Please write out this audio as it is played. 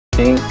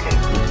think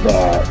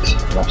that,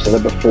 and I've said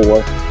it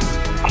before,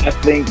 I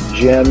think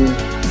Jim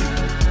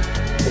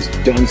has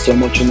done so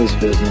much in this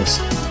business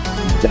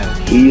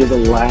that he is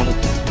allowed to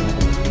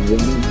have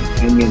one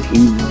opinion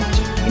he wants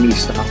on any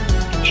style of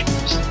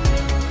wrestling.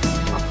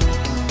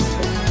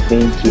 I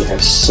think he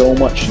has so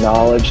much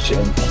knowledge to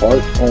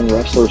impart on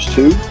wrestlers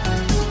too.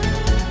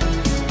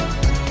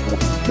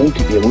 I think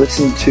if you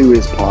listen to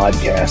his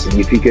podcast, and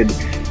if you could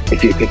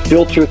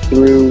filter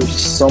through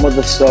some of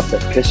the stuff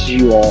that pisses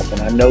you off,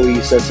 and I know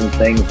he says some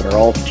things that are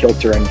off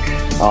kilter, and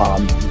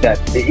that,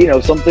 you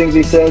know, some things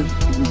he says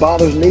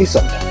bothers me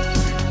sometimes.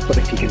 But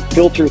if you can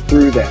filter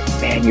through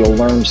that, man, you'll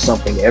learn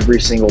something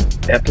every single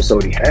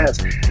episode he has.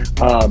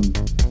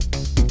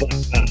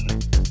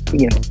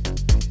 You know,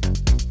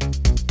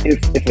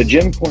 if a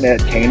Jim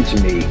Cornette came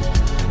to me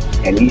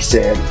and he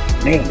said,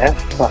 man,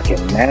 that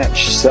fucking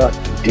match sucked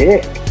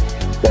dick,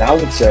 then I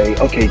would say,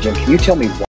 okay, Jim, can you tell me why?